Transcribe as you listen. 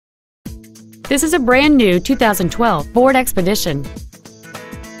This is a brand new 2012 Ford Expedition.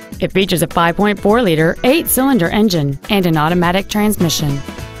 It features a 5.4-liter, 8-cylinder engine and an automatic transmission.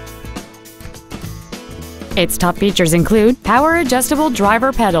 Its top features include power-adjustable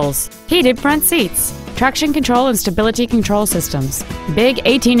driver pedals, heated front seats, traction control and stability control systems, big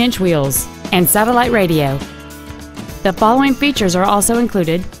 18-inch wheels, and satellite radio. The following features are also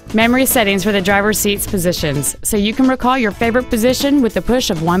included: memory settings for the driver's seat's positions, so you can recall your favorite position with the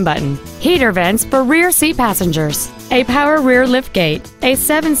push of one button, heater vents for rear seat passengers, a power rear liftgate, a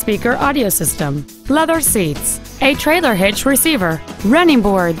 7-speaker audio system, leather seats, a trailer hitch receiver, running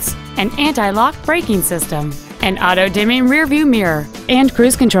boards, an anti-lock braking system, an auto-dimming rearview mirror, and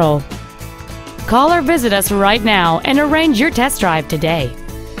cruise control. Call or visit us right now and arrange your test drive today.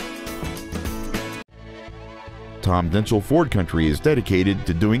 Tom Denchel Ford Country is dedicated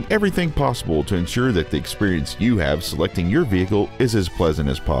to doing everything possible to ensure that the experience you have selecting your vehicle is as pleasant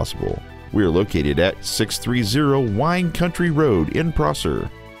as possible. We are located at 630 Wine Country Road in Prosser.